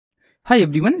Hi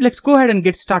everyone, let's go ahead and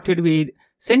get started with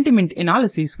sentiment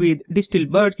analysis with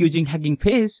DistilBERT using Hugging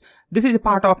Face. This is a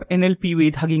part of NLP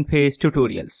with Hugging Face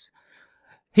tutorials.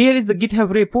 Here is the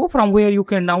GitHub repo from where you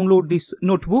can download this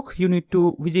notebook. You need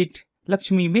to visit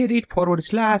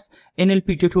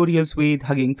LakshmiMerit/NLP tutorials with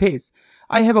Hugging Face.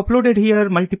 I have uploaded here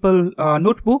multiple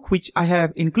notebook which I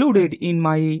have included in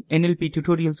my NLP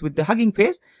tutorials with the Hugging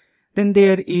Face. Then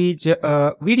there is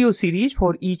a video series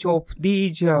for each of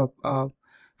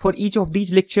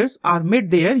these lectures are made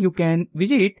there. You can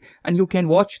visit and you can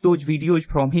watch those videos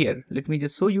from here. Let me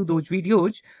just show you those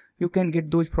videos. You can get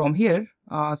those from here.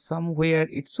 Somewhere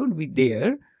it should be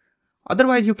there.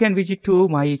 Otherwise, you can visit to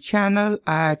my channel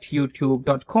at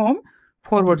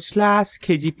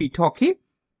youtube.com/KGP Talkie.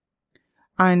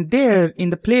 And there in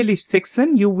the playlist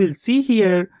section, you will see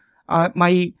here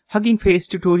my Hugging Face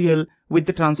tutorial with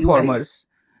the transformers. Nice.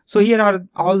 So here are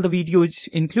all the videos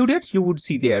included. You would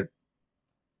see there.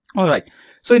 Alright,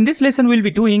 so in this lesson we'll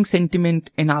be doing sentiment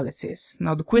analysis.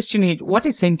 Now the question is, what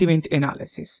is sentiment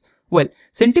analysis? Well,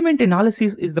 sentiment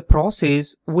analysis is the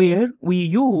process where we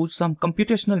use some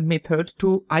computational method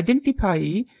to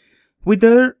identify what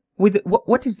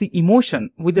is the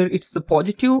emotion, whether it's the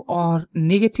positive or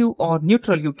negative or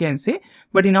neutral, you can say.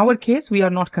 But in our case, we are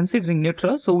not considering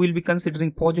neutral, so we'll be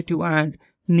considering positive and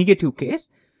negative case.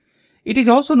 It is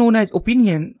also known as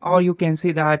opinion, or you can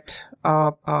say that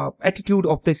attitude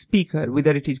of the speaker,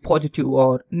 whether it is positive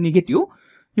or negative.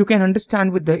 You can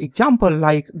understand with the example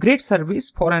like great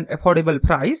service for an affordable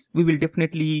price. We will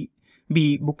definitely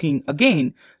be booking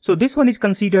again. So this one is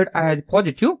considered as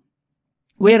positive,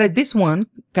 whereas this one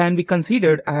can be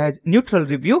considered as neutral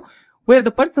review, where the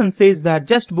person says that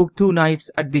just book 2 nights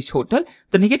at this hotel.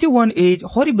 The negative one is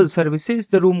horrible services.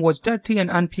 The room was dirty and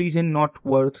unpleasant, not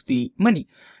worth the money.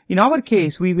 In our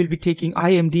case, we will be taking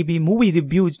IMDB movie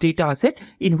reviews data set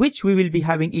in which we will be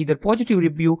having either positive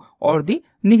review or the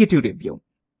negative review.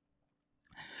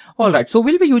 Alright, so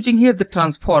we'll be using here the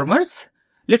transformers.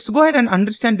 Let's go ahead and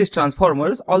understand these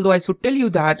transformers. Although I should tell you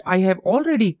that I have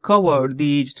already covered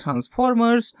these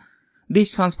transformers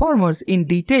in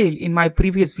detail in my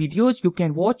previous videos. You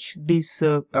can watch this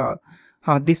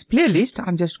this playlist.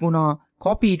 I'm just gonna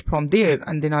copy it from there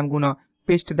and then I'm gonna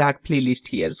paste that playlist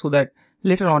here so that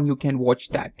later on you can watch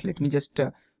that. Let me just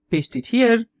paste it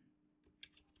here.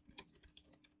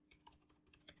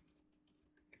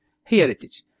 Here it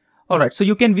is. Alright, so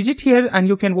you can visit here and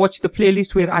you can watch the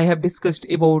playlist where I have discussed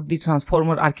about the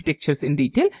transformer architectures in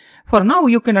detail. For now,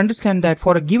 you can understand that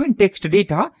for a given text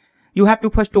data, you have to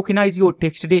first tokenize your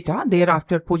text data.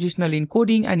 Thereafter, positional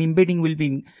encoding and embedding will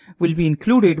be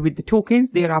included with the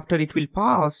tokens. Thereafter, it will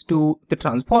pass to the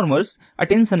transformers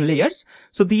attention layers.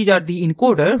 So these are the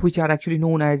encoder, which are actually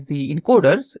known as the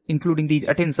encoders, including these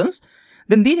attentions.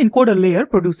 Then the encoder layer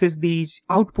produces these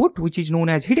output, which is known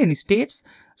as hidden states.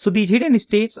 So these hidden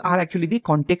states are actually the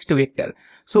context vector.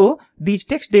 So these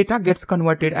text data gets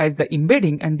converted as the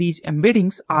embedding, and these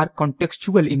embeddings are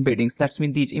contextual embeddings. That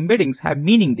means these embeddings have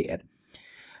meaning there.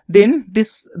 Then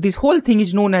this whole thing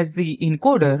is known as the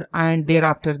encoder, and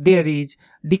thereafter there is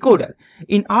decoder.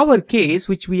 In our case,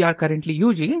 which we are currently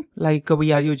using, like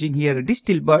we are using here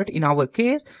DistilBERT in our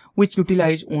case, which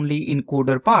utilize only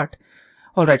encoder part.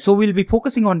 Alright, so we'll be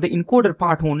focusing on the encoder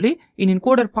part only. In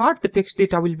encoder part, the text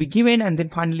data will be given and then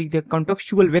finally the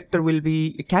contextual vector will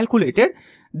be calculated.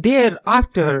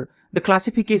 Thereafter, the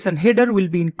classification header will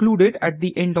be included at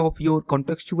the end of your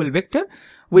contextual vector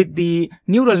with the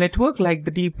neural network, like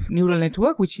the deep neural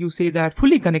network, which you say that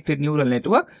fully connected neural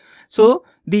network. So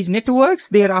these networks,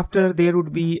 thereafter there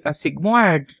would be a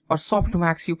sigmoid or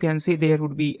softmax, you can say there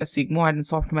would be a sigmoid and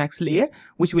softmax layer,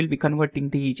 which will be converting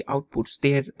these outputs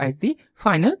there as the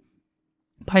final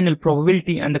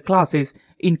probability and the classes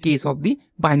in case of the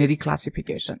binary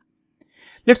classification.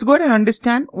 Let's go ahead and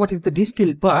understand what is the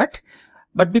DistilBERT.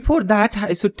 But before that,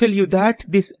 I should tell you that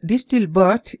this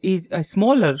DistilBERT is a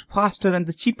smaller, faster and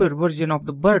the cheaper version of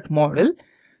the BERT model.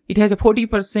 It has a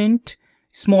 40%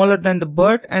 smaller than the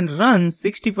BERT and runs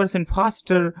 60%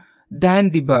 faster than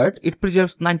the BERT. It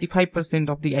preserves 95%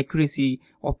 of the accuracy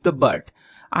of the BERT.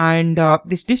 And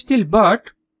this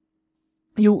DistilBERT,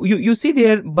 you see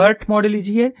there, BERT model is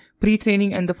here,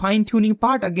 pre-training and the fine-tuning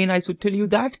part. Again, I should tell you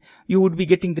that you would be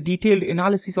getting the detailed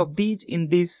analysis of these in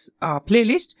this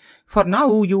playlist. For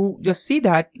now, you just see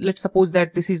that, let's suppose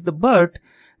that this is the BERT,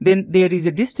 then there is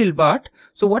a DistilBERT.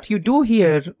 So what you do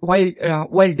here,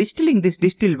 while distilling this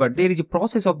DistilBERT, there is a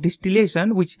process of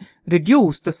distillation which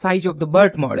reduce the size of the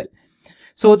BERT model.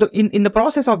 So in the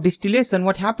process of distillation,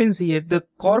 what happens here, the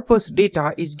corpus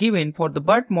data is given for the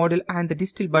BERT model and the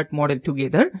DistilBERT model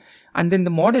together. and then the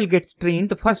model gets trained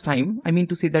the first time. I mean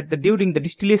to say that during the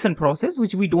distillation process,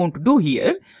 which we don't do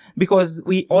here because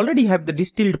we already have the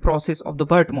distilled process of the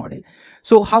BERT model.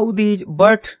 So how the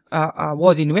BERT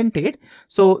was invented?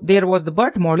 So there was the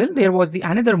BERT model, there was the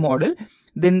another model,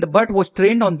 then the BERT was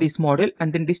trained on this model,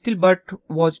 and then DistilBERT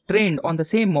was trained on the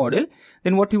same model.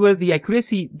 Then whatever the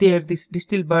accuracy there this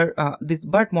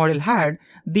BERT model had,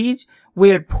 these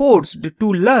were forced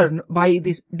to learn by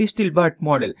this DistilBERT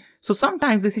model. So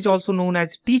sometimes this is also known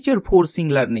as teacher forcing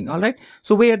learning. All right.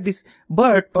 So where this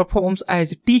BERT performs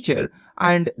as a teacher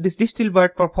and this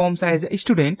DistilBERT performs as a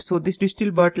student. So this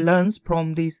DistilBERT learns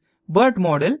from this BERT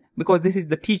model because this is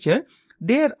the teacher.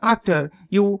 Thereafter,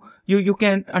 you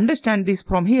can understand this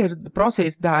from here, the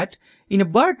process that in a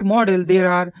BERT model, there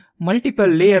are multiple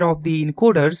layer of the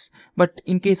encoders, but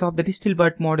in case of the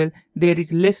DistilBERT model, there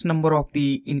is less number of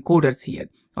the encoders here.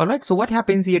 All right. So what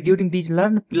happens here during this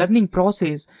learning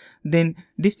process, then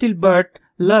DistilBERT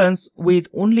learns with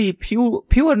only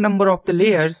fewer number of the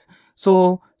layers.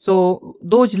 So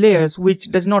those layers which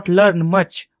does not learn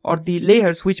much, or the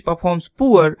layers which performs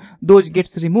poor, those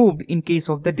gets removed in case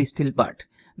of the DistilBERT.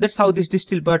 That's how this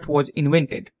DistilBERT was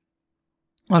invented.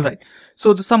 All right.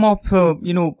 So the some of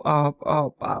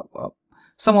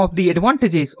the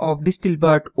advantages of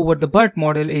DistilBERT over the BERT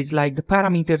model is like the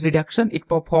parameter reduction. It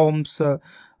performs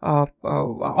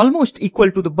almost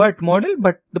equal to the BERT model,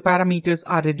 but the parameters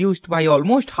are reduced by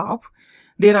almost half.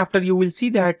 Thereafter, you will see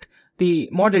that the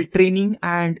model training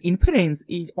and inference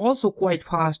is also quite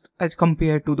fast as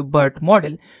compared to the BERT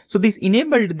model. So this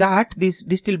enabled that this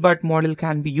DistilBERT model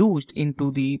can be used into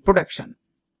the production.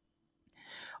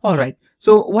 All right.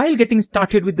 So while getting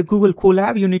started with the Google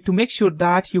Colab, you need to make sure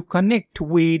that you connect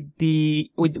with the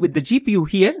GPU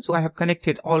here. So I have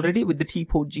connected already with the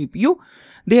T4 GPU.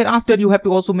 Thereafter, you have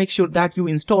to also make sure that you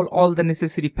install all the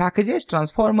necessary packages: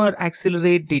 transformer,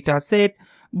 accelerate, dataset,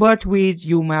 BERT, whiz,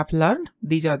 UMap, learn.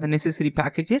 These are the necessary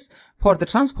packages for the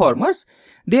transformers.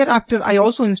 Thereafter, I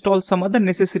also installed some other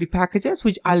necessary packages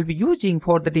which I'll be using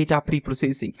for the data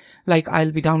pre-processing. Like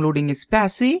I'll be downloading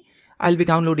Spacy, I'll be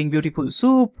downloading Beautiful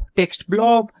Soup, Text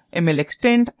Blob, ML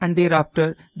Extend, and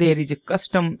thereafter there is a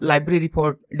custom library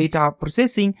for data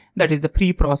processing, that is the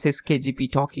pre-process KGP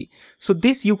Talkie. So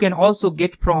this you can also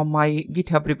get from my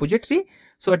GitHub repository.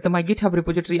 So at my GitHub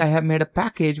repository, I have made a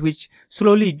package which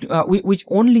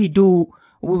only do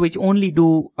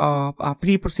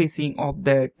pre-processing of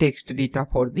the text data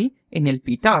for the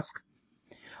NLP task.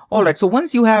 All right. So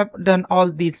once you have done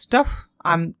all this stuff,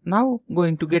 I'm now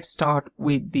going to get started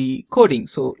with the coding.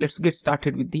 So let's get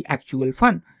started with the actual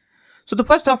fun. So the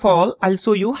first of all, I'll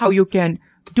show you how you can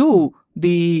do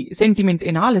the sentiment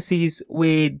analysis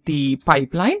with the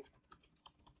pipeline.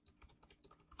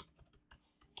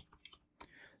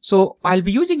 So I'll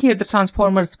be using here the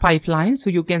transformers pipeline.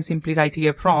 So you can simply write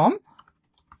here from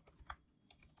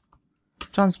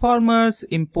transformers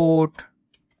import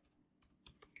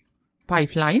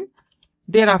pipeline.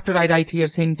 Thereafter, I write here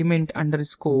sentiment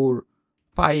underscore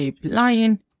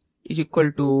pipeline is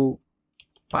equal to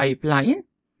pipeline.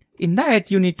 In that,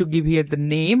 you need to give here the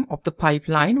name of the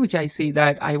pipeline, which I say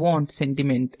that I want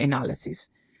sentiment analysis.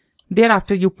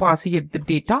 Thereafter, you pass here the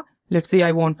data. Let's say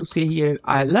I want to say here,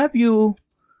 I love you.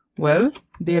 Well,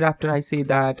 thereafter I say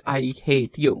that I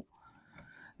hate you.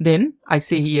 Then I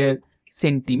say here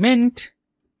sentiment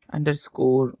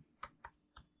underscore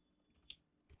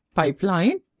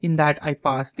pipeline. In that I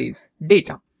pass this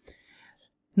data.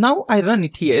 Now I run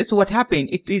it here. So what happened?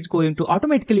 It is going to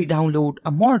automatically download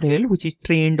a model which is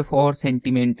trained for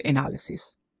sentiment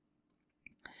analysis.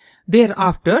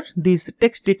 Thereafter, this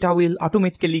text data will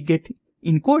automatically get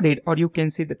encoded, or you can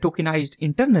say the tokenized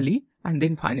internally, and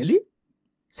then finally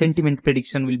sentiment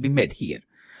prediction will be made here.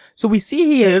 So we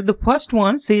see here the first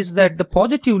one says that the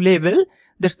positive level,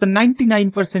 that's the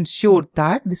 99% sure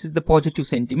that this is the positive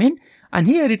sentiment, and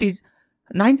here it is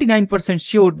 99%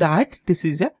 sure that this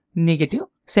is a negative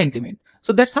sentiment.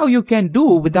 So that's how you can do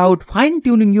without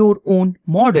fine-tuning your own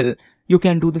model. You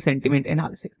can do the sentiment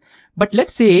analysis. But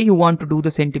let's say you want to do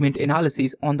the sentiment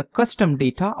analysis on the custom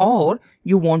data, or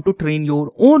you want to train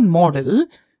your own model.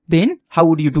 Then how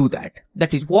would you do that?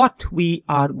 That is what we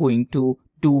are going to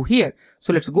do here.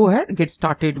 So let's go ahead and get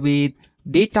started with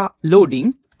data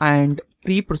loading and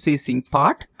pre-processing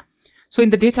part. So in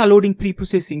the data loading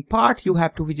pre-processing part, you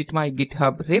have to visit my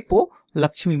GitHub repo,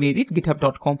 Lakshmi made it,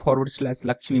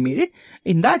 github.com/Lakshmi made it.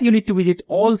 In that, you need to visit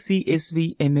all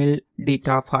CSV ML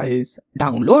data files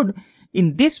download.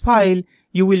 In this file,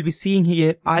 you will be seeing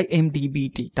here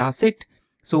IMDB dataset.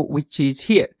 So which is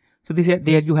here. So this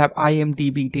there you have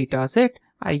IMDB dataset.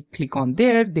 I click on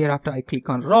there. Thereafter, I click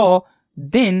on raw.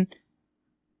 Then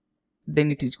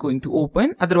then it is going to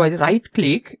open. Otherwise, right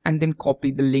click and then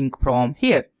copy the link from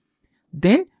here.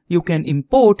 Then you can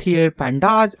import here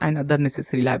pandas and other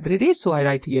necessary libraries. So I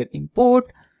write here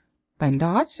import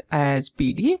pandas as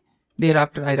PD.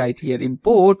 Thereafter I write here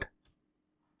import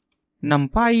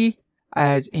numpy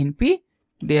as np.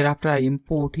 Thereafter I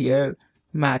import here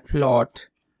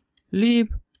matplotlib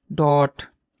dot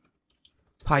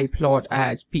pyplot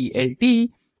as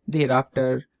plt.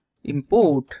 Thereafter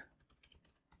import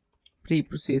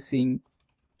preprocessing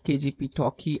KGP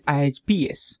Talkie as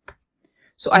ps.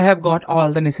 So I have got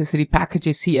all the necessary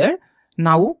packages here.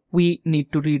 Now we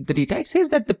need to read the data. It says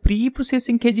that the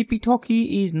pre-processing KGP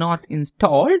Talkie is not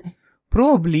installed.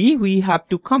 Probably we have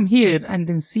to come here and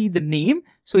then see the name.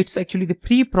 So it's actually the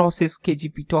pre-process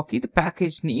KGP Talkie, the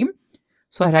package name.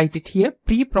 So I write it here,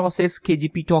 pre-process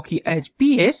KGP Talkie as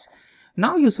PS.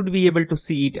 Now you should be able to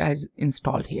see it as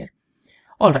installed here.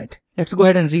 All right, let's go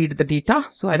ahead and read the data.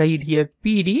 So I write here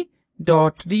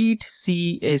pd.read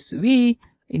csv.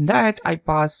 In that I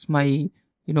pass my,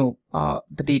 the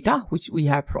data which we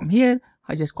have from here.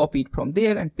 I just copy it from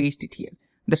there and paste it here.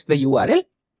 That's the URL.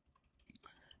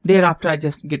 Thereafter I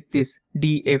just get this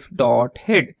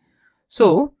df.head.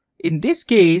 So in this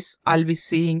case, I'll be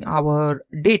seeing our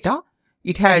data.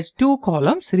 It has two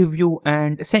columns, review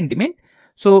and sentiment.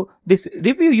 So this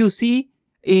review you see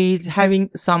is having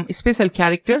some special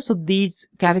characters. So these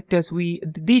characters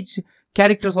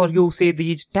or you say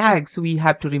these tags we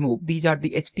have to remove. These are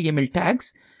the HTML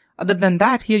tags. Other than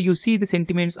that, here you see the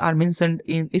sentiments are mentioned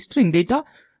in string data,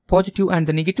 positive and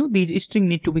the negative. These string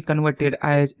need to be converted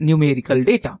as numerical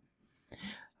data.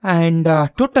 And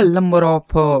total number of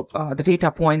the data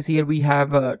points here we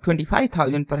have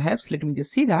 25,000 perhaps. Let me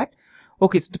just see that.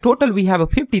 Okay, so the total we have a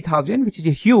 50,000, which is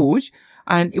a huge.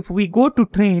 And if we go to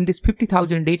train this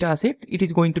 50,000 data set, it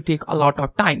is going to take a lot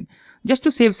of time. Just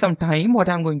to save some time, what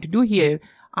I'm going to do here,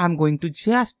 I'm going to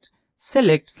just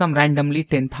select some randomly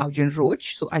 10,000 rows.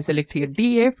 So I select here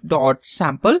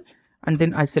df.sample and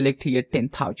then I select here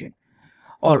 10,000.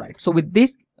 All right. So with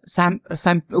this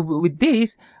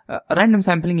random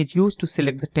sampling is used to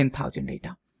select the 10,000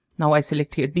 data. Now I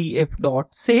select here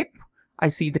df.shape. I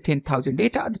see the 10,000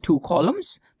 data, the two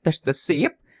columns. That's the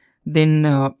shape.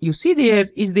 Then you see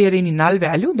is there any null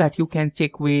value that you can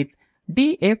check with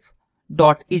df.isNull.sum.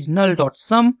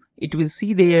 It will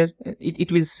see there,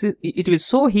 it will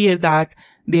show here that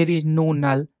there is no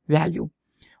null value.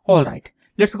 All right,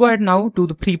 let's go ahead now to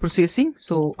the pre-processing.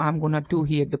 So I'm gonna do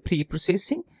here the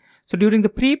pre-processing. So during the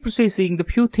pre-processing, the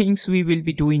few things we will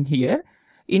be doing here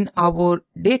in our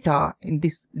data, in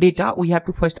this data, we have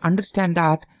to first understand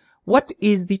that what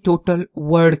is the total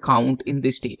word count in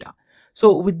this data.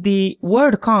 So with the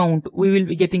word count, we will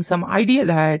be getting some idea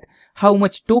that how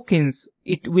much tokens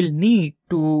it will need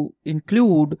to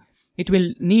include. It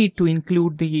will need to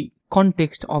include the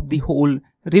context of the whole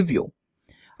review.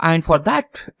 And for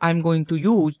that, I'm going to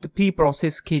use the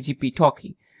pre-process KGP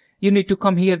Talkie. You need to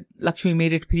come here, Lakshmi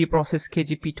made it pre-process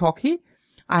KGP Talkie.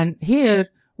 And here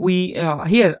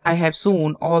here I have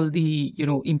shown all the,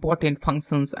 important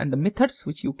functions and the methods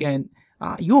which you can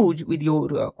use with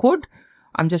your code.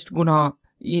 I'm just going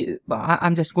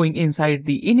inside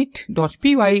the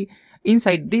init.py.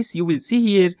 Inside this, you will see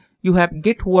here, you have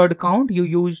get word count you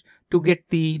use to get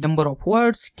the number of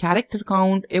words, character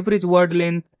count, average word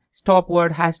length, stop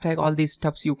word, hashtag, all these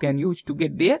stuffs you can use to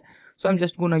get there. So I'm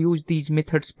just going to use these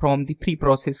methods from the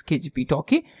pre-process KGP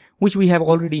Talkie, which we have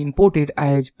already imported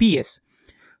as PS.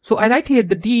 So I write here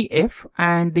the df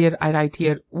and there I write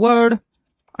here word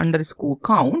underscore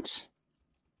counts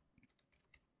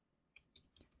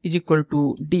is equal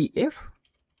to df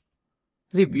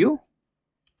review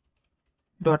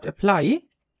dot apply,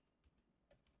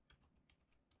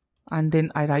 and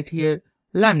then I write here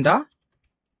lambda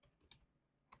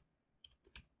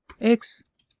x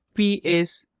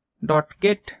ps dot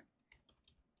get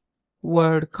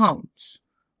word counts.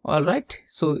 All right,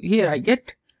 so here I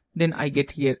get, then I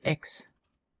get here x.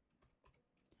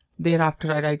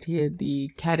 Thereafter I write here the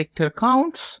character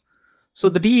counts. So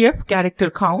the df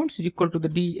character counts is equal to the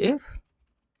df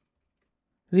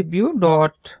review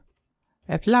dot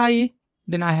apply.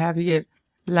 Then I have here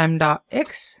lambda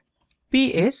x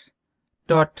ps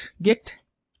dot get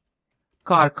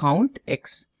car count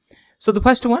x. So the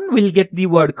first one will get the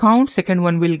word count, second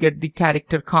one will get the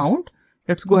character count.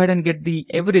 Let's go ahead and get the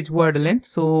average word length.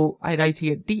 So I write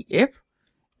here df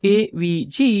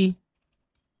avg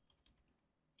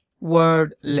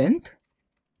word length.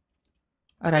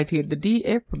 I write here the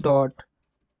df dot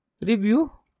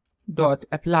review dot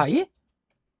apply.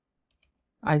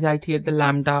 I write here the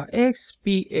lambda x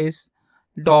ps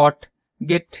dot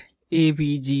get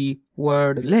avg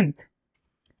word length.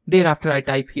 Thereafter I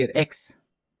type here X.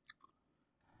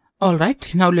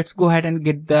 Alright, now let's go ahead and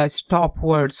get the stop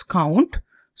words count.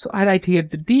 So I write here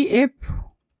the df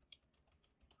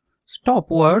stop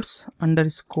words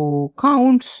underscore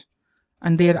counts,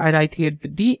 and there I write here the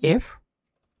df,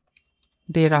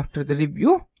 thereafter the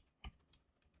review,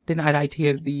 then I write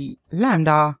here the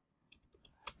lambda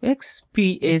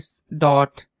xps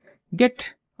dot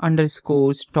get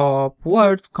underscore stop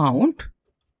words count.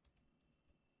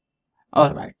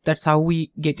 Alright, that's how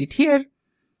we get it here.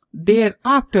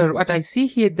 Thereafter what I see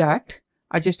here, that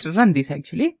I just run this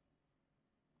actually.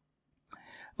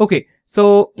 Okay,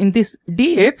 so in this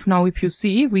df, now if you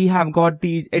see, we have got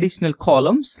these additional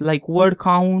columns like word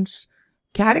counts,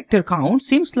 character count.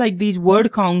 Seems like these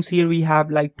word counts here we have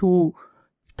like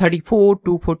 234,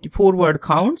 244 word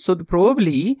counts. So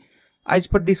probably as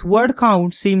per this word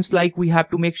count, seems like we have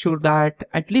to make sure that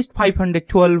at least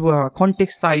 512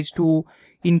 context size to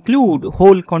include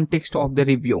whole context of the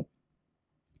review.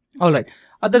 Alright,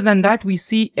 other than that, we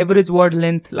see average word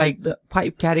length like the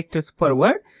 5 characters per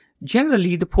word.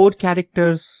 Generally, the 4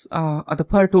 characters the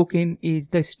per token is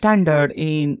the standard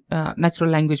in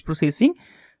natural language processing.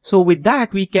 So with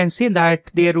that, we can say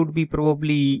that there would be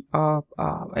probably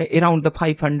around the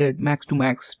 500 max to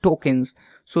max tokens,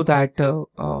 so that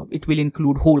it will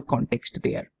include whole context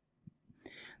there.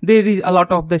 There is a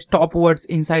lot of the stop words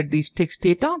inside this text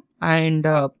data, and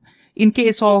in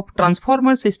case of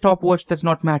transformers, stop words does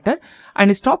not matter,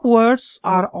 and stop words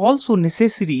are also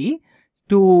necessary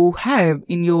to have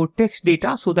in your text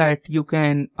data so that you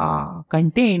can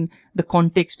contain the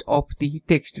context of the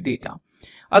text data.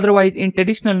 Otherwise, in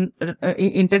traditional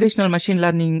machine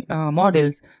learning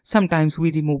models, sometimes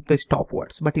we remove the stop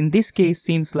words, but in this case,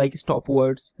 seems like stop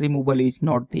words removal is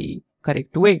not the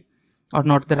correct way or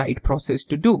not the right process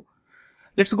to do.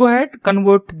 Let's go ahead,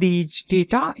 convert these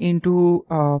data into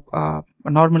a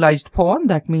normalized form.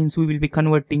 That means we will be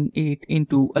converting it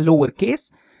into a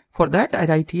lowercase. For that, I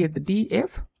write here the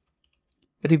df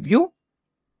review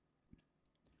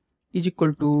is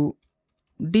equal to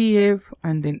df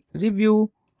and then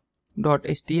review dot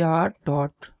str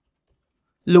dot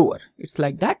lower. It's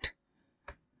like that.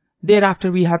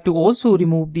 Thereafter, we have to also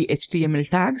remove the HTML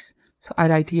tags. So I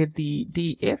write here the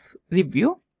df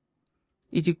review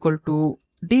is equal to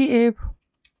df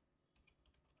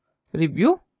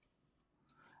review.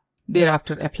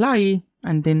 Thereafter apply,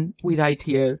 and then we write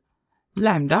here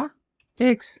lambda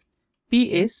x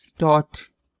ps dot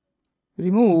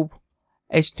remove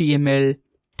HTML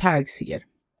tags here.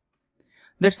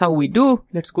 That's how we do.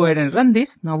 Let's go ahead and run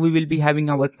this. Now we will be having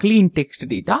our clean text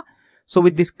data. So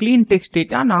with this clean text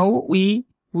data, now we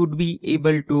would be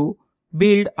able to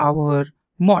build our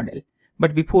model.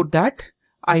 But before that,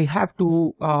 I have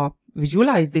to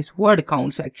visualize this word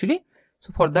counts actually.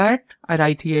 So for that, I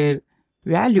write here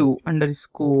value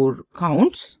underscore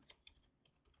counts.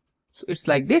 So it's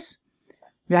like this,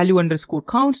 value underscore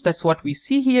counts. That's what we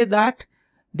see here, that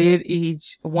there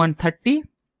is 130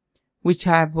 which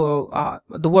have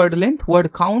the word length,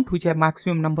 word count, which have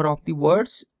maximum number of the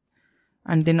words.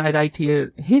 And then I write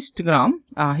here histogram,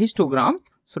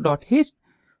 so dot hist.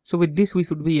 So with this, we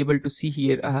should be able to see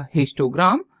here a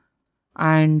histogram.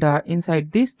 And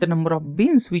inside this, the number of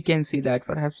bins, we can see that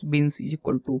perhaps bins is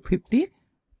equal to 50.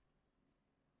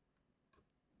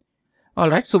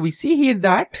 Alright, so we see here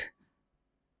that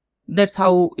that's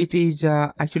how it is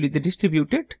actually the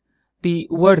distributed, the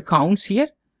word counts here.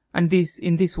 And this,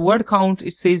 in this word count,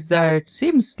 it says that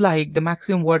seems like the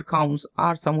maximum word counts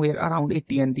are somewhere around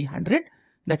 80 and the 100.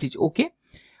 That is okay.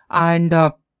 And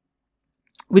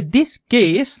with this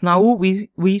case, now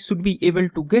we should be able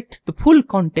to get the full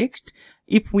context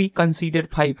if we consider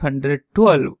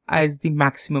 512 as the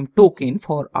maximum token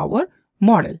for our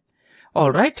model.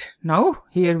 All right, now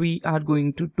here we are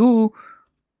going to do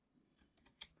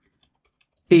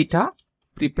data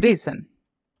preparation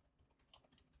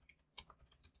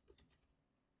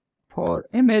for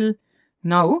ML.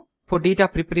 Now for data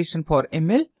preparation for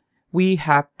ML, we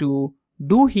have to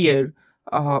do here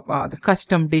the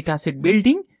custom dataset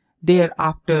building.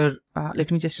 Thereafter,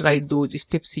 let me just write those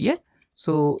steps here.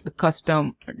 So the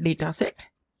custom dataset.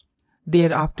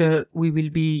 Thereafter, we will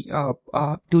be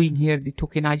doing here the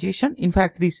tokenization. In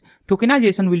fact, this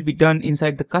tokenization will be done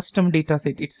inside the custom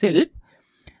dataset itself.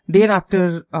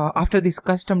 Thereafter, after this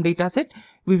custom dataset,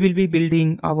 we will be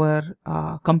building our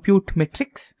compute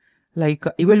metrics, like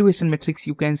evaluation metrics.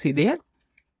 You can see there,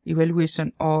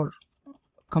 evaluation or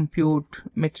compute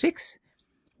metrics.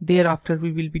 Thereafter,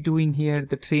 we will be doing here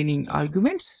the training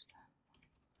arguments.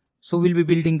 So we'll be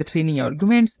building the training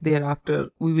arguments. Thereafter,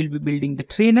 we will be building the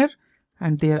trainer,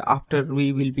 and thereafter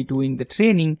we will be doing the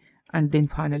training, and then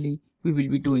finally we will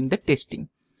be doing the testing.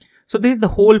 So this is the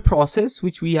whole process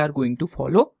which we are going to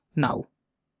follow now.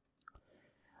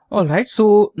 Alright,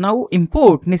 so now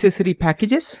import necessary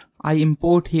packages. I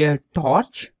import here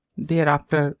torch.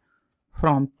 Thereafter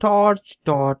from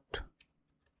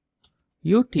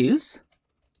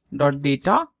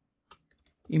torch.utils.data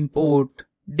import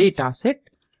dataset.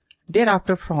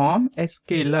 Thereafter from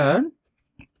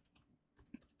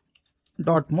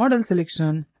sklearn.model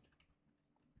selection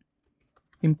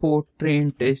import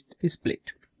train test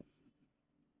split.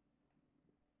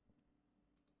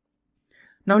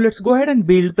 Now let's go ahead and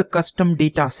build the custom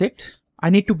data set. I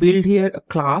need to build here a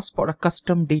class for a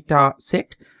custom data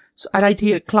set. So I write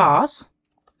here class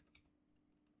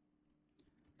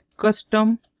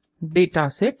custom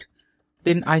data set.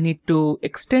 Then I need to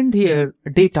extend here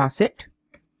data set.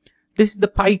 This is the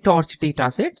pytorch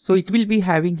data set. So it will be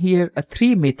having here a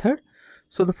 3 method.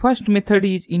 So the first method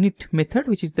is init method,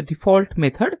 which is the default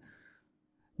method.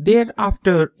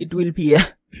 Thereafter it will be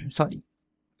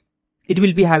it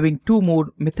will be having 2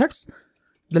 more methods,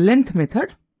 the length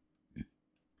method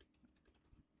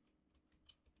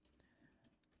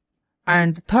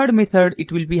and the third method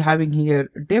it will be having here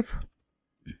def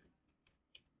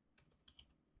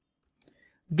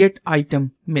get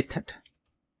item method.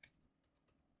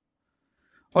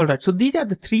 Alright, so these are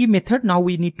the 3 methods now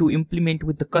we need to implement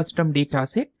with the custom data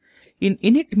set. In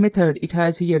init method it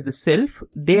has here the self.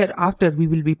 Thereafter we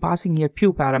will be passing here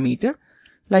few parameter.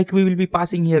 Like we will be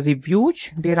passing here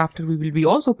reviews. Thereafter we will be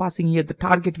also passing here the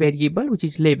target variable, which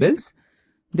is labels.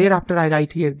 Thereafter I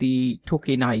write here the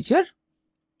tokenizer.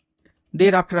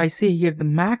 Thereafter I say here the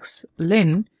max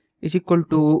len is equal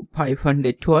to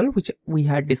 512, which we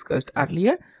had discussed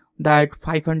earlier, that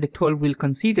 512 will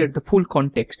consider the full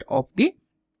context of the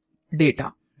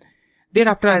data.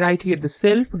 Thereafter I write here the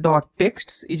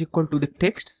self.texts is equal to the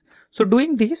texts. So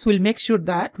doing this will make sure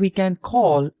that we can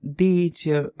call these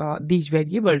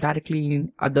variable directly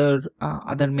in other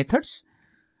methods.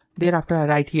 Thereafter I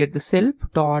write here the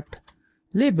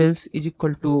self.labels is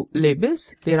equal to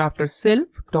labels. Thereafter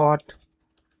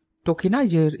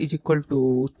self.tokenizer is equal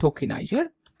to tokenizer.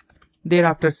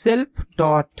 Thereafter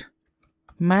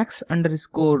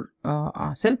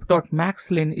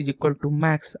self.max_len is equal to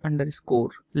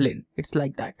max_len. It's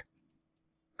like that.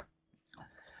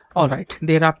 Alright,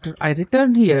 thereafter I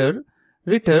return here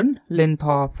return length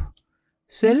of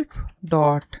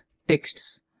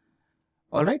self.texts.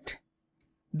 Alright,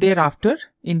 thereafter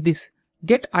in this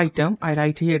get item I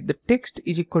write here the text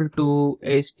is equal to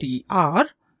str,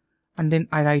 and then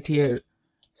I write here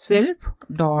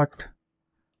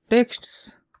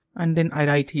self.texts, and then I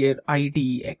write here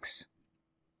idx.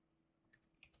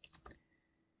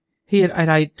 Here I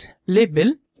write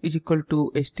label is equal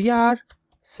to str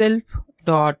self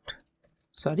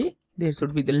there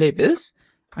should be the labels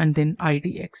and then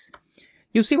idx.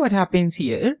 You see what happens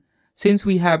here, since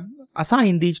we have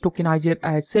assigned these tokenizer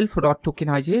as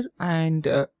self.tokenizer and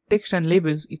text and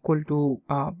labels equal to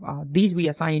these we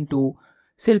assign to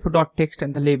self.text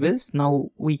and the labels.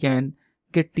 Now we can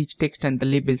get these text and the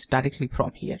labels directly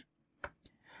from here.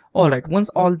 Alright, once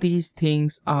all these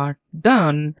things are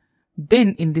done,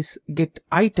 then in this get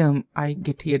item I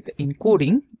get here the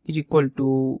encoding is equal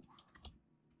to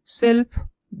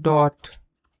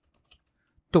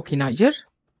self.tokenizer,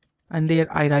 and there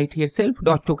I write here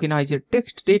self.tokenizer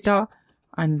text data,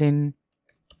 and then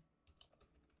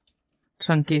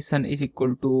truncation is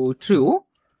equal to true.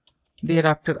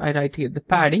 Thereafter I write here the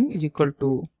padding is equal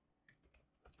to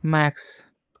max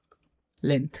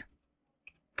length.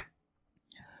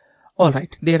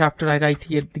 Alright, thereafter I write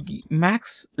here the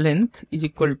max length is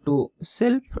equal to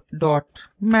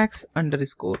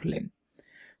self.max_len.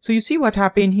 So you see what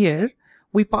happened here,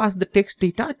 we pass the text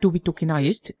data to be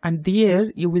tokenized, and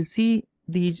there you will see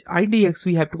these IDX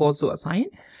we have to also assign.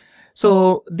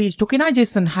 So these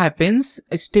tokenization happens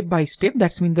step by step,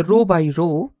 that's mean the row by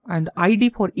row, and the ID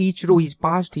for each row is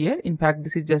passed here. In fact,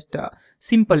 this is just a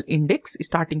simple index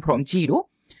starting from 0.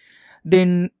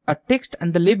 Then a text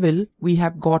and the label we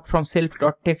have got from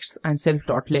self.texts and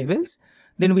self.labels.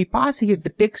 Then we pass here the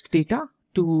text data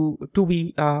to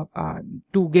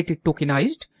get it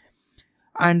tokenized,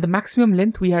 and the maximum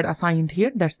length we had assigned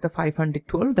here, that's the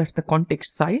 512, that's the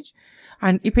context size,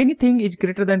 and if anything is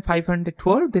greater than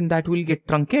 512 then that will get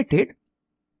truncated,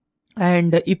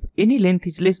 and if any length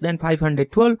is less than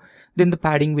 512 then the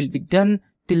padding will be done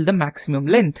till the maximum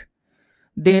length.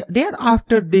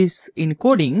 Thereafter this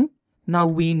encoding, now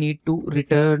we need to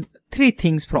return 3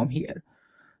 things from here.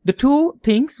 The 2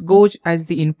 things goes as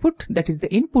the input, that is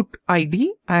the input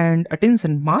ID and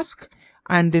attention mask,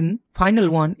 and then final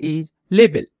one is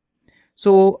label.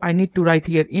 So I need to write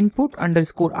here input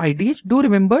underscore IDs. Do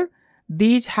remember,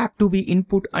 these have to be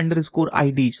input underscore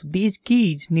IDs. These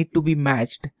keys need to be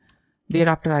matched.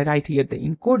 Thereafter I write here the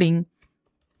encoding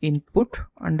input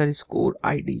underscore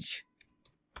IDs.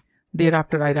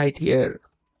 Thereafter I write here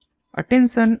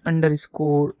attention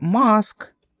underscore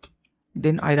mask.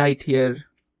 Then I write here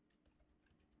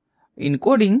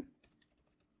encoding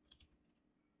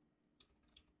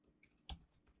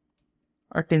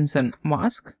attention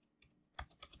mask.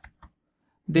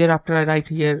 Thereafter I write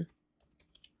here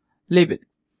label.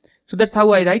 So that's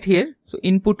how I write here. So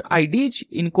input IDs,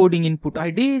 encoding input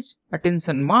IDs,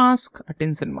 attention mask.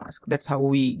 That's how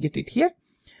we get it here.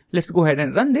 Let's go ahead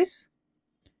and run this.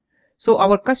 So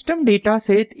our custom data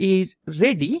set is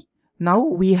ready. Now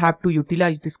we have to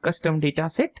utilize this custom data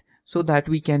set so that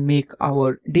we can make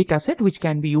our data set which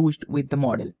can be used with the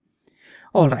model.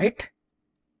 All right.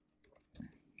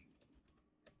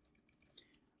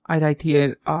 I write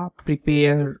here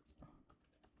prepare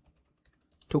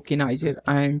tokenizer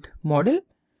and model.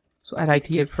 So I write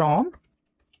here from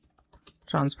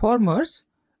transformers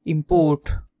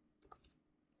import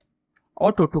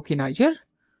auto tokenizer.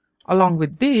 Along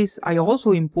with this, I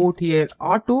also import here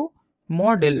auto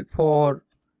model for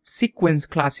sequence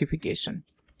classification.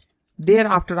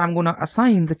 Thereafter, I'm going to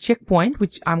assign the checkpoint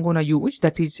which I'm going to use.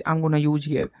 That is, I'm going to use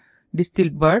here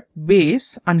DistilBERT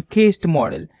base uncased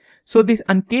model. So this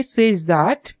uncased says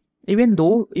that even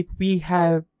though if we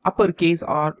have uppercase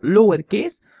or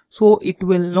lowercase, so it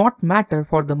will not matter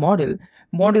for the model.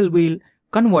 Model will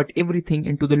convert everything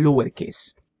into the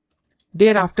lowercase.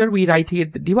 Thereafter, we write here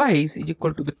the device is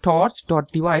equal to the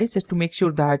torch.device just to make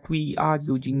sure that we are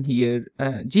using here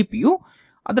GPU.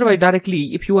 Otherwise,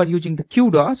 directly if you are using the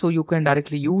CUDA, so you can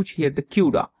directly use here the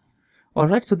CUDA. All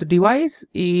right. So the device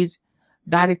is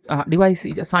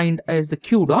assigned as the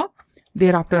CUDA.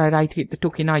 Thereafter, I write here the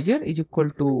tokenizer is equal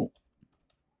to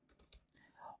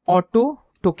auto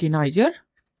tokenizer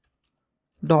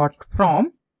dot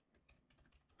from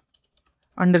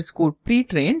underscore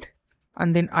pre-trained,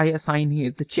 and then I assign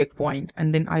here the checkpoint,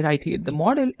 and then I write here the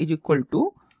model is equal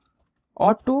to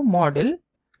auto model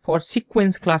for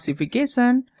sequence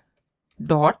classification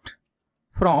dot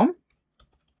from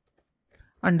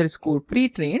underscore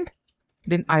pre-trained.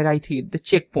 Then I write here the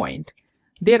checkpoint.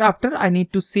 Thereafter, I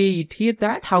need to say it here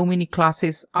that how many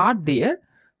classes are there.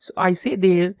 So I say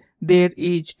there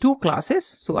is 2 classes.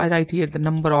 So I write here the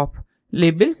number of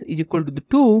labels is equal to the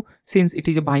 2 since it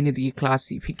is a binary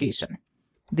classification.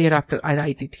 Thereafter, I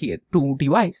write it here to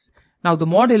device. Now the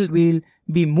model will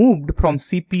be moved from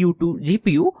CPU to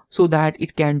GPU so that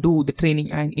it can do the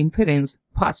training and inference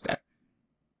faster.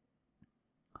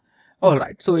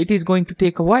 Alright, so it is going to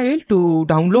take a while to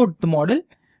download the model.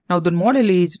 Now the model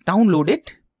is downloaded.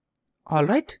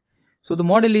 Alright, so the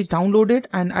model is downloaded,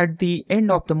 and at the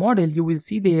end of the model you will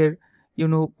see there,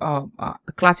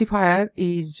 the classifier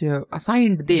is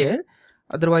assigned there.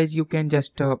 Otherwise you can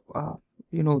just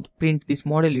print this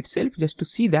model itself just to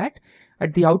see that.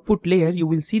 At the output layer you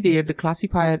will see there the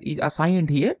classifier is assigned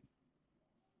here.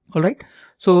 All right,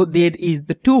 so there is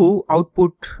the two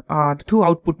output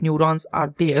neurons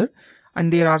are there,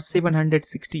 and there are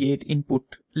 768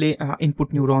 input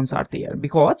neurons are there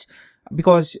because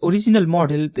original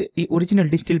model, the original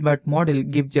DistilBERT model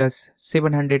gives us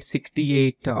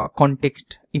 768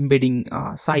 context embedding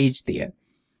size there.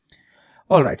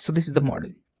 All right, so this is the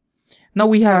model. Now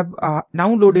we have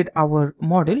downloaded our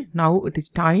model. Now it is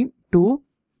time to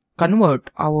convert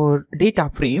our data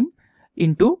frame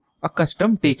into a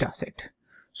custom data set.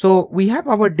 So we have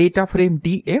our data frame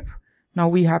DF. Now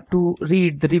we have to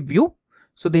read the review.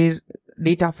 So there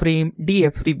data frame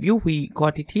DF review, we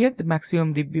got it here. The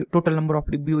maximum review, total number of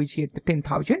review is here the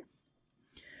 10,000.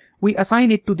 We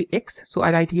assign it to the X. So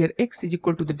I write here X is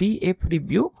equal to the DF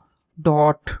review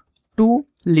dot to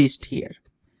list here.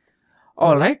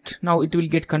 All right, now it will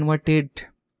get converted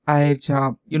as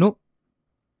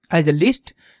as a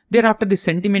list. Thereafter the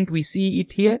sentiment, we see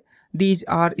it here. These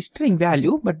are string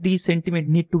value, but these sentiment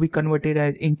need to be converted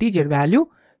as integer value.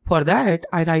 For that,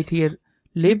 I write here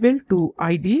label to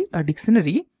ID a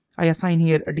dictionary. I assign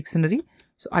here a dictionary.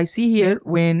 So I see here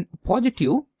when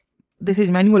positive, this is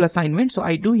manual assignment. So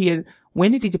I do here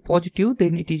when it is a positive,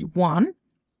 then it is 1.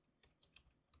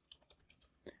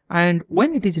 And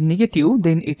when it is negative,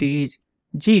 then it is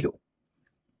 0.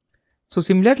 So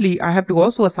similarly, I have to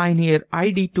also assign here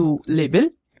ID to label.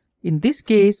 In this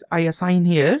case, I assign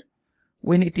here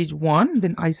when it is 1,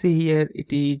 then I say here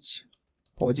it is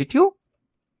positive.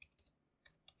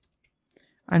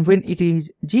 And when it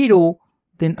is 0,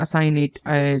 then assign it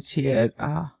as here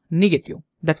negative.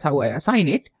 That's how I assign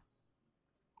it.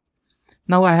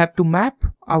 Now I have to map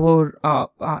our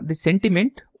the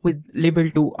sentiment with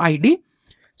label to ID.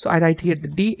 So I write here the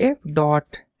df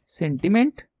dot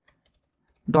sentiment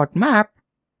dot map,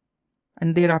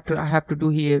 and thereafter I have to do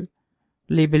here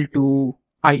label to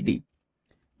ID.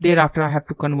 Thereafter I have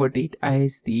to convert it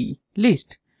as the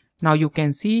list. Now you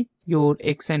can see your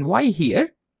X and Y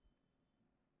here.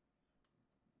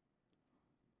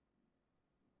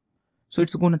 So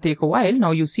it's going to take a while.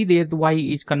 Now you see there the Y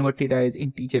is converted as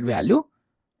integer value.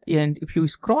 And if you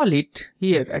scroll it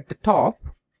here at the top,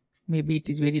 maybe it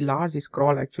is very large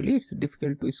scroll actually, it's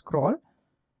difficult to scroll.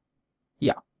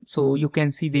 Yeah, so you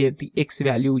can see there the X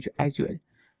values as well.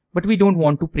 But we don't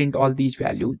want to print all these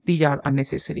values. These are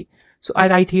unnecessary. So I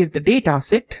write here the data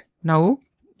set. Now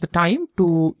the time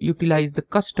to utilize the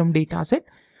custom data set.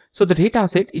 So the data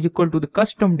set is equal to the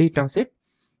custom data set.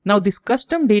 Now this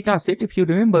custom data set, if you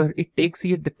remember, it takes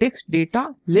here the text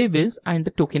data, labels, and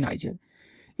the tokenizer.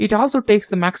 It also takes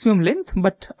the maximum length,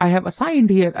 but I have assigned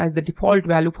here as the default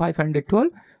value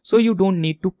 512. So you don't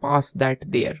need to pass that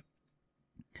there.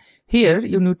 Here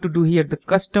you need to do here the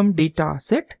custom data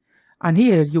set, and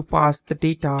here you pass the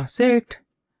data set.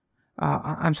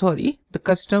 The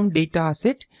custom data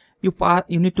set. You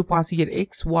need to pass here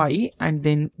X, Y, and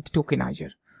then the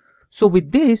tokenizer. So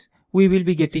with this, we will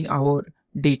be getting our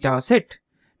data set.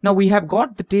 Now we have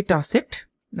got the data set.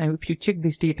 Now if you check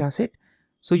this data set,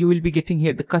 so you will be getting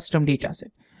here the custom data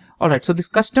set. Alright, so this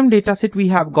custom data set we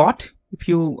have got. If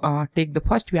you take the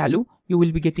first value, you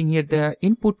will be getting here the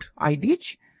input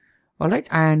IDs, alright,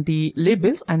 and the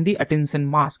labels and the attention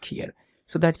mask here,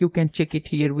 so that you can check it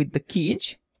here with the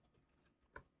keys.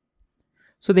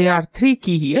 So there are three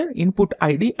key here: input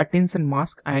ID, attention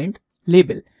mask, and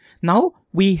label. Now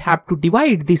we have to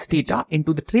divide this data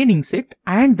into the training set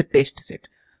and the test set.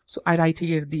 So I write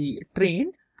here the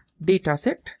train data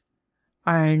set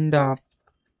and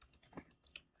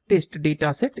test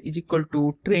data set is equal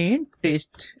to train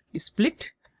test split.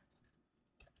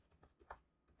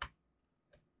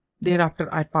 Thereafter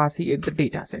I pass here the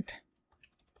data set.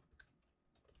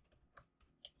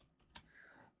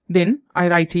 Then I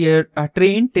write here a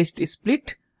train test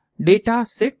split data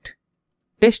set.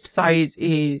 Test size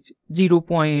is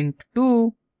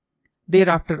 0.2.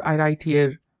 Thereafter I write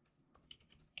here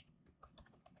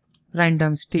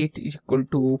random state is equal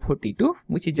to 42,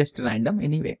 which is just random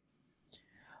anyway.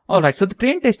 Alright, so the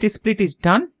train test split is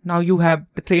done. Now you have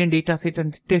the train data set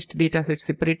and test data set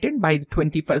separated by the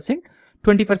 20%.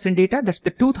 20% data, that's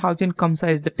the 2000 comes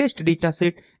as the test data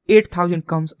set, 8000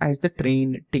 comes as the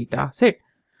train data set.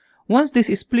 Once this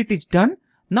split is done,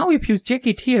 now if you check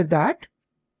it here that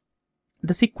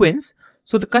the sequence,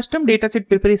 so the custom dataset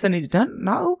preparation is done.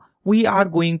 Now we are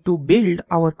going to build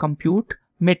our compute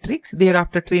metrics,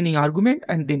 thereafter training argument,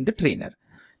 and then the trainer.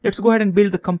 Let's go ahead and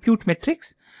build the compute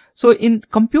metrics. So in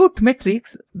compute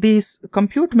metrics, these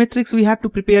compute metrics we have to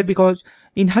prepare, because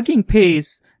in Hugging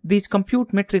Face, these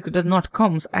compute metrics does not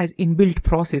comes as inbuilt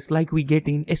process like we get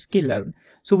in sklearn.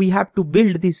 So we have to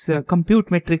build this compute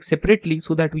metrics separately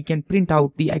so that we can print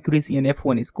out the accuracy and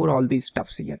F1 score, all these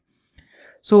stuffs here.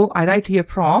 So I write here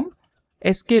from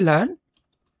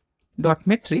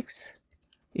sklearn.metrics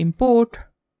import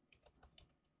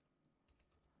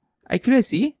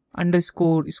accuracy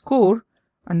underscore score,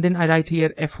 and then I write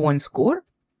here F1 score.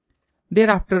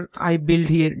 Thereafter I build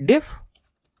here def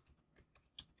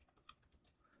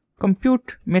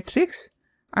compute metrics,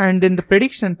 and then the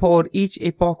prediction for each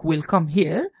epoch will come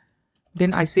here.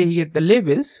 Then I say here the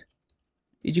labels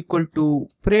is equal to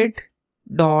pred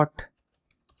dot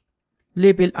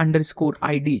label underscore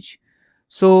IDs.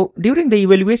 So during the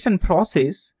evaluation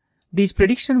process, this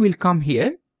prediction will come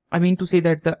here. I mean to say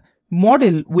that the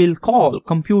model will call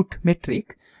compute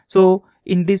metric. So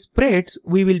in this preds,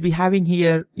 we will be having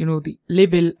here, the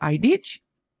label IDs,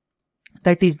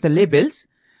 that is the labels.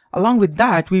 Along with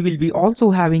that, we will be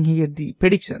also having here the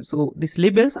prediction. So these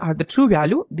labels are the true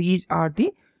value. These are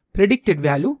the predicted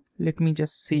value. Let me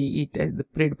just say it as the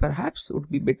pred perhaps would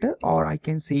be better, or I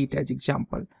can say it as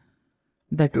example.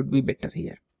 That would be better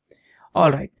here.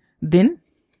 Alright, then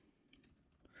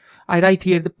I write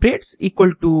here the preds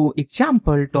equal to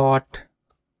example dot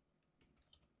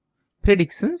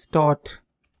predictions dot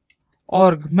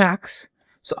org max.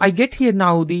 So I get here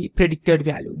now the predicted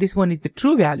value. This one is the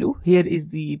true value. Here is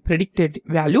the predicted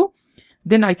value.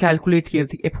 Then I calculate here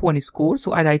the F1 score.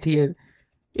 So I write here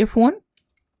F1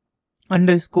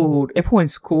 underscore F1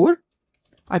 score.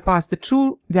 I pass the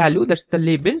true value, that's the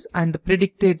labels, and the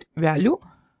predicted value,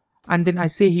 and then I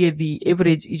say here the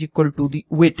average is equal to the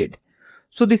weighted.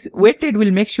 So this weighted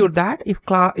will make sure that if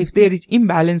there is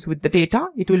imbalance with the data,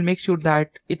 it will make sure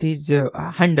that it is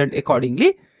handled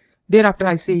accordingly. Thereafter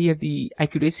I say here the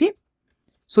accuracy.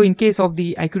 So in case of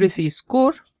the accuracy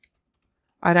score,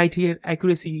 I write here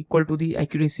accuracy equal to the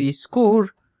accuracy score,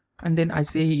 and then I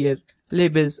say here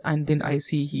labels, and then I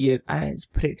see here as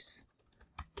threads.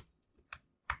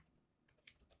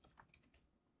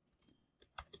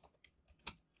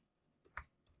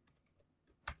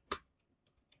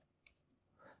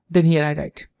 Then here I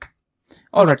write.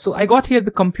 Alright, so I got here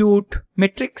the compute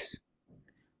metrics.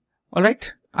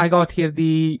 Alright, I got here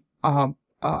the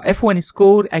F1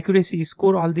 score, accuracy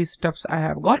score, all these stuffs I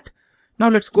have got. Now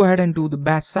let's go ahead and do the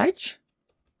batch size.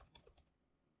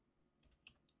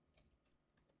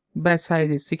 Batch size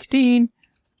is 16,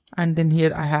 and then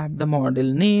here I have the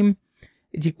model name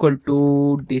is equal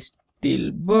to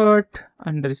DistilBERT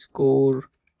underscore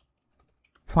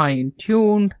fine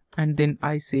tuned, and then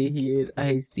I say here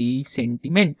as the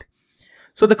sentiment.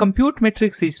 So the compute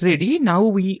matrix is ready. Now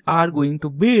we are going to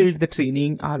build the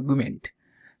training argument.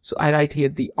 So I write here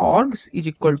the args is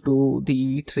equal to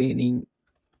the training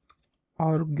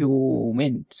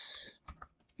arguments.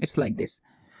 It's like this.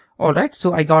 Alright,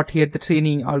 so I got here the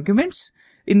training arguments.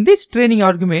 In this training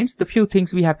arguments, the few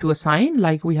things we have to assign,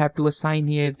 like we have to assign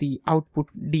here the output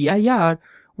dir,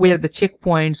 where the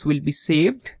checkpoints will be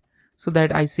saved. So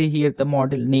that I say here the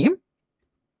model name.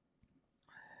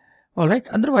 Alright,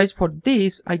 otherwise for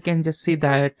this I can just say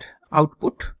that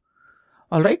output.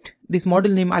 Alright, this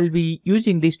model name, I'll be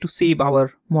using this to save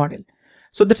our model.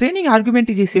 So the training argument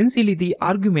is essentially the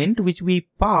argument which we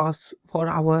pass for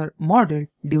our model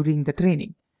during the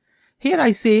training. Here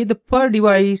I say the per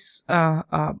device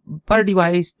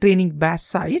training batch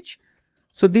size.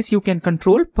 So this you can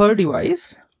control per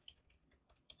device.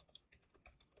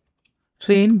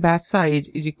 Train batch size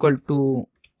is equal to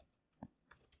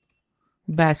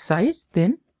batch size.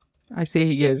 Then I say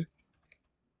here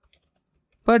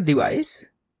per device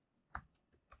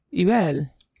eval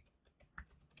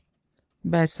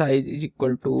batch size is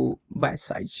equal to batch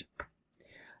size.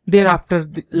 Thereafter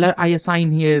I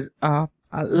assign here a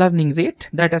learning rate,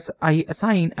 that is I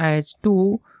assign as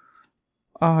 2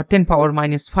 10 power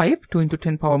minus 5, 2 into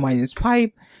 10 power minus 5.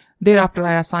 Thereafter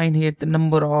I assign here the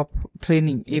number of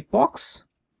training epochs.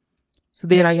 So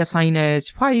there I assign as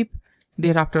 5.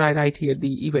 Thereafter I write here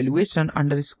the evaluation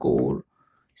underscore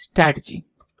strategy.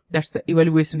 That's the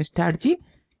evaluation strategy.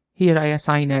 Here I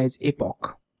assign as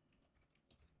epoch.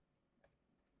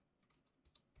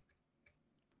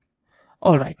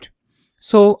 Alright.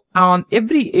 So on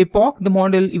every epoch, the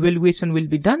model evaluation will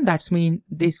be done. That means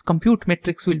this compute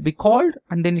matrix will be called,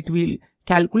 and then it will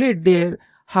calculate there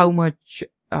how much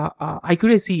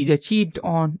accuracy is achieved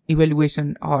on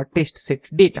evaluation or test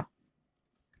set data.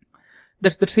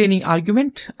 That's the training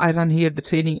argument. I run here the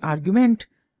training argument.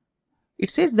 It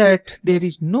says that there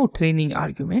is no training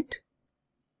argument.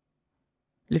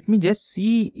 Let me just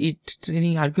see it.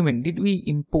 Training argument. Did we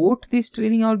import this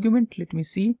training argument? Let me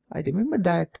see. I remember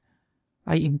that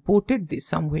I imported this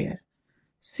somewhere.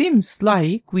 Seems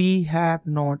like we have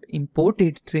not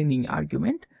imported training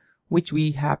argument, which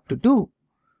we have to do.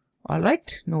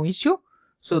 Alright, no issue.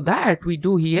 So that we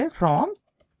do here from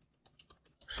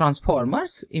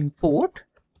transformers import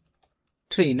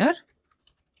trainer,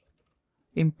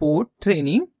 import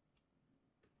training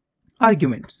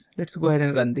arguments. Let's go ahead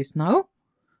and run this now.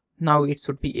 Now it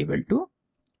should be able to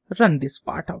run this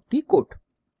part of the code.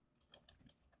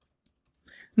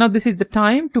 Now this is the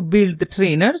time to build the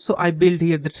trainer. So I build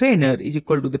here the trainer is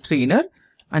equal to the trainer,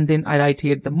 and then I write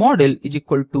here the model is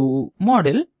equal to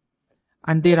model,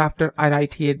 and thereafter I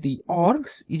write here the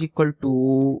args is equal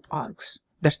to args.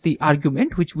 That's the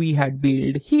argument which we had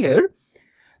built here.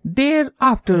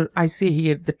 Thereafter I say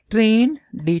here the train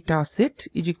data set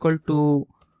is equal to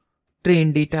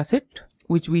train data set,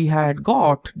 which we had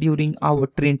got during our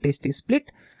train test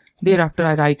split. Thereafter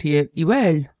I write here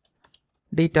eval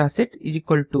data set is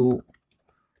equal to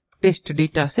test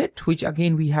data set, which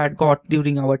again we had got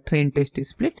during our train test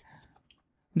split.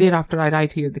 Thereafter I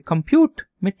write here the compute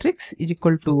matrix is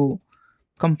equal to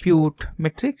compute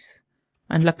matrix,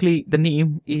 and luckily the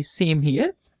name is same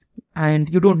here, and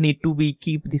you don't need to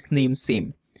keep this name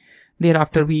same.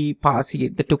 Thereafter we pass here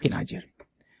the tokenizer.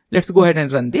 Let's go ahead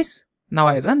and run this. Now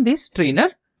I run this trainer.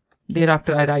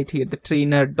 Thereafter I write here the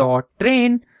trainer dot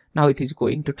train. Now it is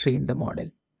going to train the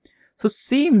model. So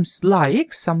seems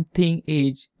like something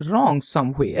is wrong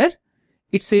somewhere.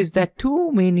 It says that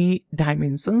too many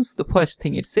dimensions. The first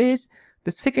thing it says.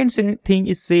 The second thing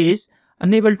it says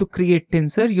unable to create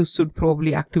tensor. You should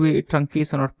probably activate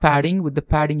truncation or padding with the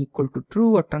padding equal to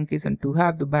true, or truncation to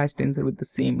have the batch tensor with the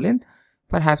same length.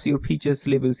 Perhaps your features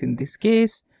labels in this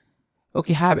case.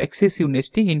 Okay, have excessive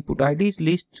nesting input IDs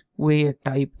list where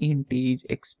type int is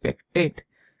expected.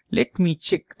 Let me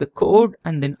check the code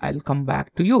and then I'll come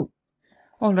back to you.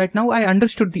 Alright, now I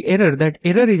understood the error. That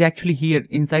error is actually here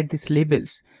inside this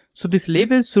labels. So this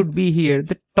label should be here,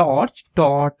 the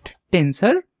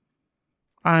torch.tensor,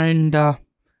 and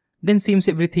then seems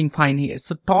everything fine here.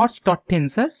 So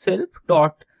torch.tensor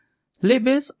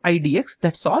self.labels idx,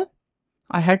 that's all.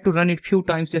 I had to run it few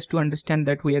times just to understand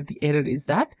that where the error is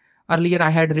that. Earlier I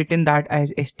had written that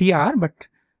as str, but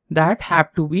that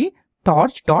have to be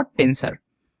torch.tensor.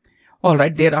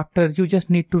 Alright, thereafter you just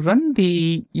need to run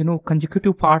the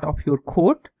consecutive part of your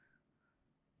code.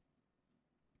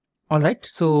 Alright,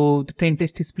 so the train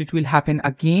test split will happen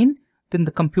again. Then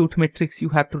the compute matrix, you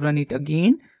have to run it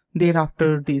again.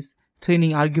 Thereafter this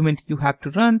training argument you have to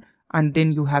run, and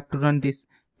then you have to run this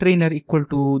trainer equal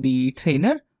to the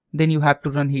trainer. Then you have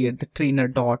to run here the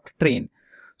trainer.train.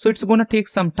 So it's going to take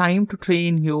some time to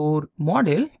train your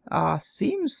model.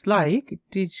 Seems like it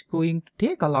is going to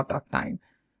take a lot of time.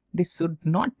 This should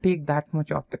not take that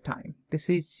much of the time. This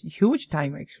is huge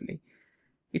time actually.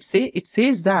 It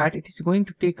says that it is going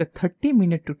to take a 30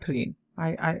 minutes to train.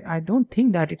 I don't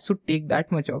think that it should take that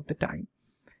much of the time.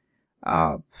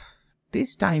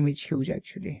 This time is huge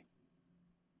actually.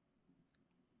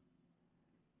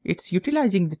 It's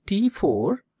utilizing the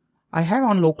T4 I have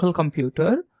on local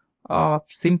computer.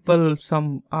 Simple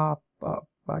some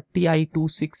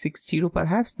TI-2660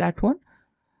 perhaps, that one.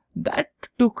 That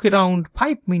took around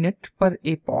 5 minutes per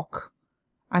epoch.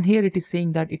 And here it is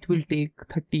saying that it will take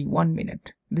 31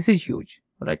 minutes. This is huge,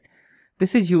 right?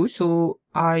 This is huge. So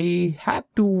I have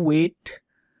to wait,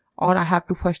 or I have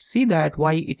to first see that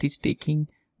why it is taking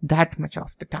that much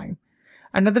of the time.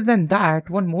 And other than that,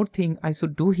 one more thing I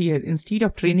should do here, instead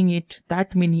of training it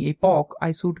that many epoch,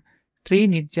 I should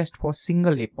train it just for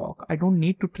single epoch. I don't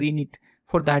need to train it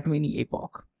for that many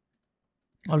epoch.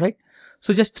 Alright,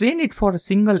 so just train it for a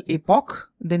single epoch,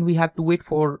 then we have to wait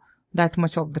for that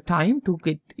much of the time to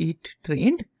get it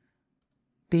trained.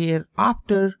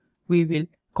 Thereafter we will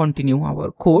continue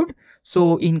our code.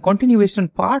 So in continuation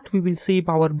part we will save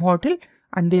our model,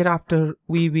 and thereafter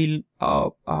we will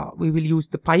use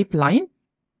the pipeline,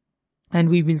 and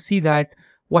we will see that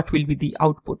what will be the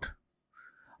output.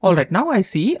 Alright, now I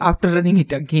see after running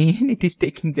it again, it is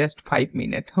taking just 5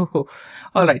 minutes.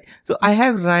 Alright, so I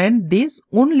have run this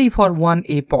only for one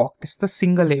epoch. That's the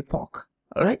single epoch.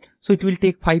 Alright, so it will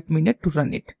take 5 minutes to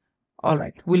run it.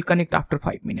 Alright, we'll connect after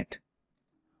 5 minutes.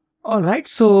 Alright,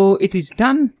 so it is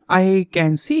done. I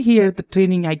can see here the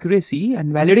training accuracy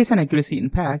and validation accuracy.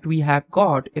 In fact, we have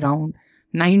got around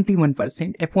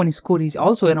 91%. F1 score is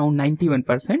also around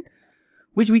 91%.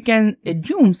 Which we can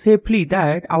assume safely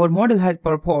that our model has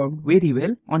performed very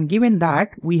well on given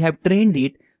that we have trained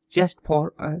it just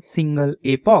for a single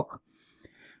epoch.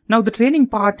 Now the training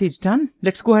part is done.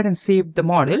 Let's go ahead and save the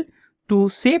model. To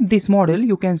save this model,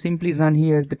 you can simply run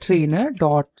here the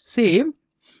trainer.save,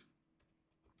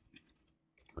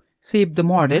 save the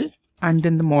model, and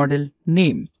then the model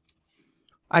name.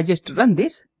 I just run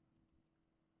this.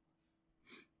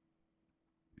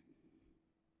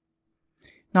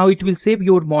 Now it will save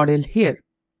your model here.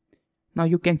 Now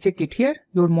you can check it here.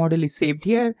 Your model is saved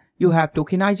here. You have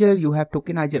tokenizer, you have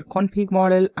tokenizer config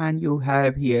model, and you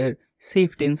have here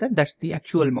save tensor. That's the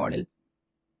actual model.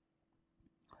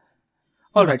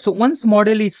 Alright, so once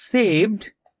model is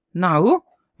saved, now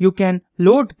you can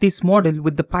load this model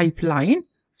with the pipeline.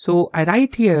 So I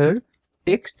write here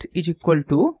text is equal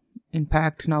to, in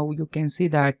fact now you can see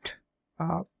that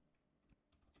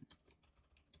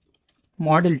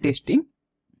model testing.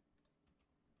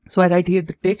 So I write here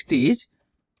the text is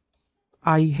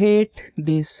I hate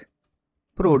this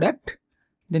product.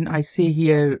 Then I say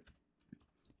here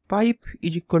pipe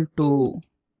is equal to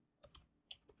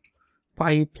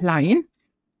pipeline,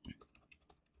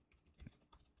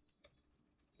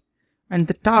 and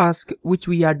the task which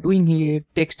we are doing here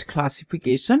text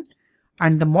classification,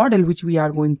 and the model which we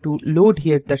are going to load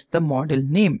here, that's the model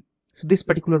name. So this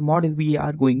particular model we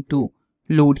are going to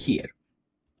load here.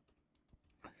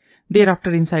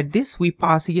 Thereafter inside this we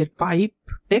pass here pipe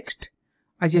text.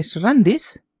 I just run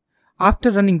this.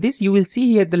 After running this, you will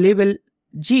see here the label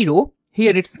 0.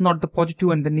 Here it's not the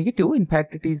positive and the negative. In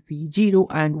fact, it is the 0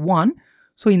 and 1.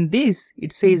 So in this,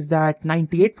 it says that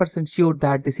 98% sure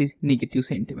that this is negative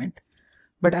sentiment.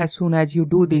 But as soon as you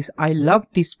do this, I love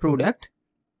this product,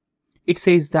 it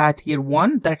says that here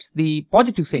 1, that's the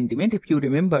positive sentiment. If you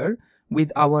remember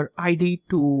with our ID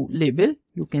to label,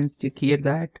 you can check here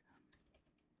that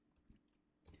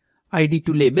ID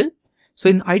to label. So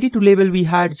in ID to label we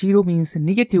had 0 means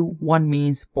negative, 1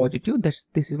 means positive. This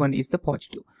one is the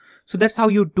positive. So that's how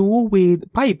you do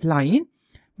with pipeline.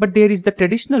 But there is the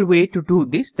traditional way to do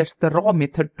this. That's the raw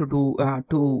method to do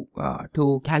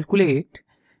to calculate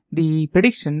the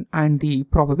prediction and the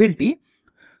probability.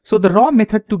 So the raw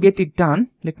method to get it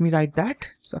done, let me write that.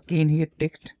 So again here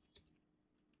text.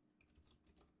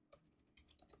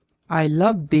 I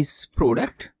love this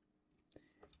product.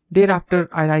 Thereafter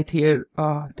I write here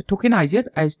the tokenizer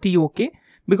as TOK,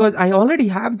 because I already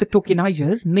have the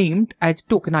tokenizer named as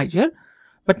tokenizer.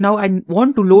 But now I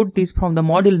want to load this from the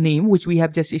model name which we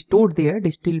have just stored there,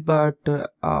 DistilBERT,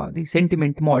 the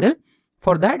sentiment model.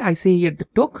 For that I say here the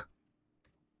tok,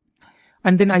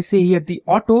 and then I say here the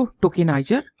auto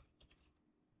tokenizer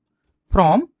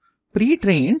from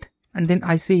pre-trained, and then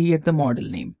I say here the model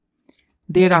name.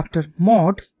 Thereafter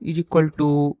mod is equal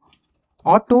to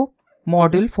auto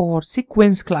model for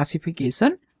sequence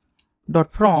classification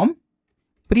dot from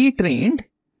pre-trained.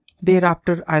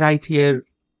 Thereafter I write here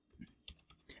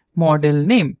model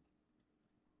name.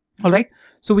 All right,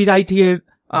 so we write here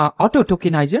auto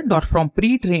tokenizer dot from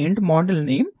pre-trained model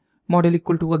name, model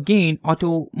equal to again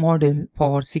auto model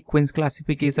for sequence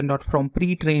classification dot from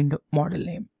pre-trained model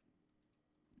name.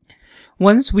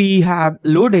 Once we have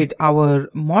loaded our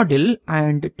model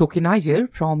and tokenizer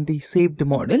from the saved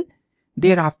model,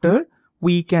 thereafter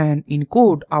we can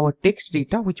encode our text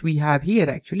data which we have here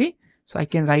actually. So I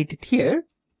can write it here.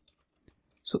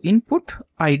 So input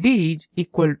ID is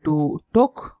equal to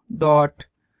tok dot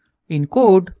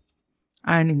encode,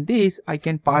 and in this I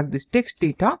can pass this text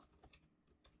data.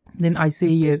 Then I say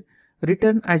here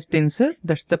return as tensor,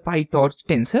 that's the pytorch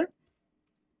tensor.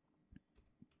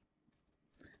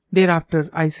 Thereafter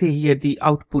I say here the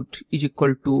output is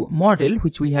equal to model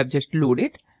which we have just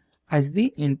loaded as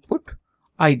the input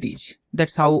IDs.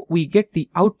 That's how we get the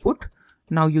output.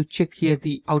 Now you check here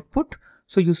the output.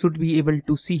 So you should be able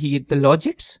to see here the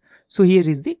logits. So here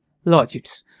is the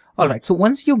logits. Alright, so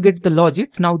once you get the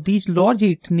logit, now these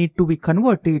logits need to be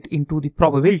converted into the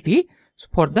probability. So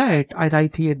for that I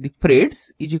write here the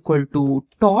preds is equal to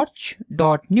torch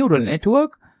dot neural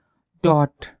network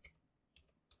dot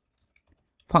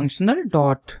functional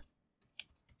dot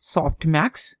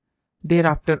softmax.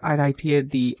 Thereafter I write here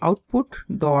the output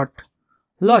dot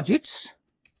logits.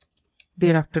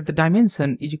 Thereafter the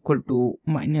dimension is equal to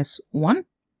 -1.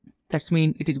 That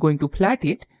means it is going to plot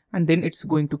it, and then it's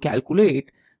going to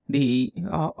calculate the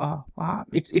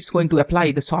it's going to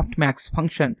apply the softmax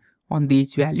function on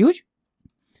these values.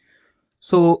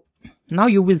 So now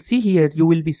you will see here, you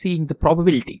will be seeing the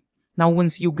probability. Now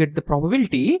once you get the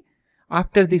probability,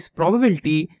 after this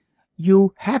probability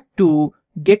you have to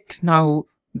get now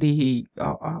the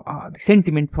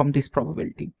sentiment from this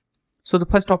probability. So the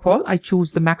first of all I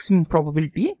choose the maximum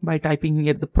probability by typing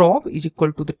here the prob is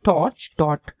equal to the torch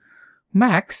dot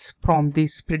max from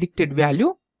this predicted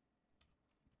value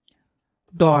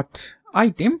dot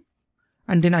item,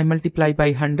 and then I multiply by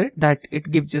 100, that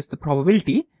it gives us the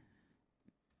probability,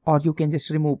 or you can just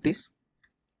remove this.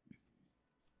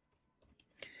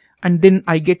 And then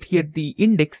I get here the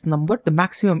index number, the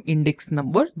maximum index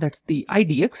number, that's the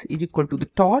IDX is equal to the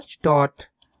torch dot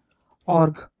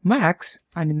org max,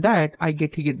 and in that I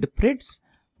get here the preds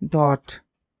dot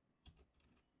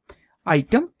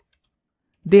item.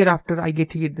 Thereafter I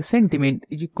get here the sentiment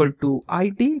is equal to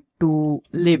ID to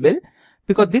label,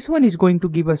 because this one is going to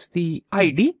give us the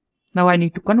ID. Now I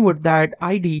need to convert that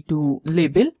ID to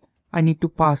label. I need to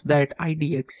pass that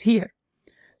IDX here.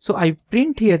 So I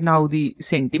print here now the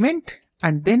sentiment,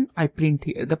 and then I print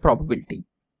here the probability.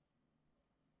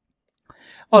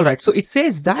 Alright, so it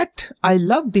says that I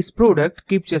love this product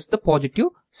gives us the positive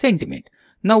sentiment.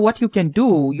 Now what you can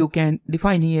do, you can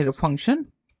define here a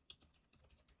function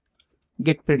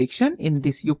get prediction. In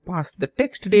this you pass the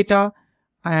text data,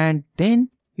 and then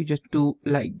you just do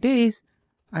like this,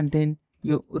 and then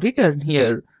you return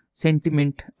here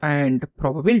sentiment and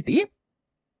probability.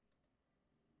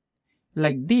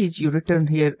 Like this you return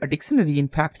here a dictionary. In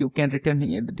fact you can return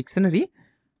here the dictionary.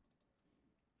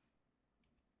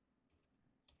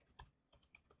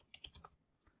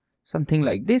 Something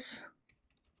like this.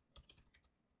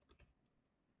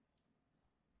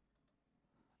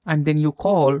 And then you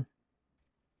call,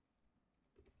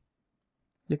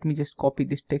 let me just copy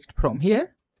this text from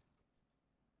here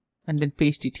and then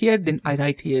paste it here. Then I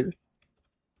write here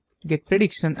get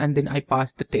prediction, and then I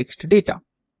pass the text data.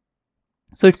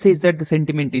 So it says that the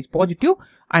sentiment is positive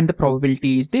and the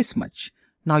probability is this much.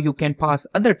 Now you can pass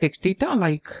other text data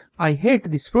like I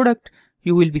hate this product.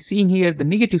 You will be seeing here the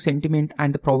negative sentiment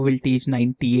and the probability is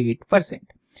 98%.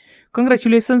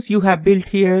 Congratulations, you have built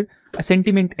here a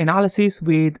sentiment analysis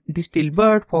with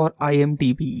DistilBERT for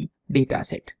IMDB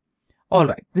dataset.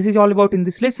 Alright, this is all about in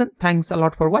this lesson. Thanks a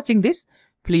lot for watching this.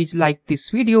 please like this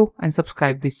video and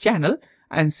subscribe this channel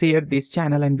and share this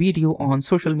channel and video on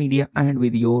social media and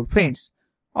with your friends.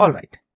 Alright.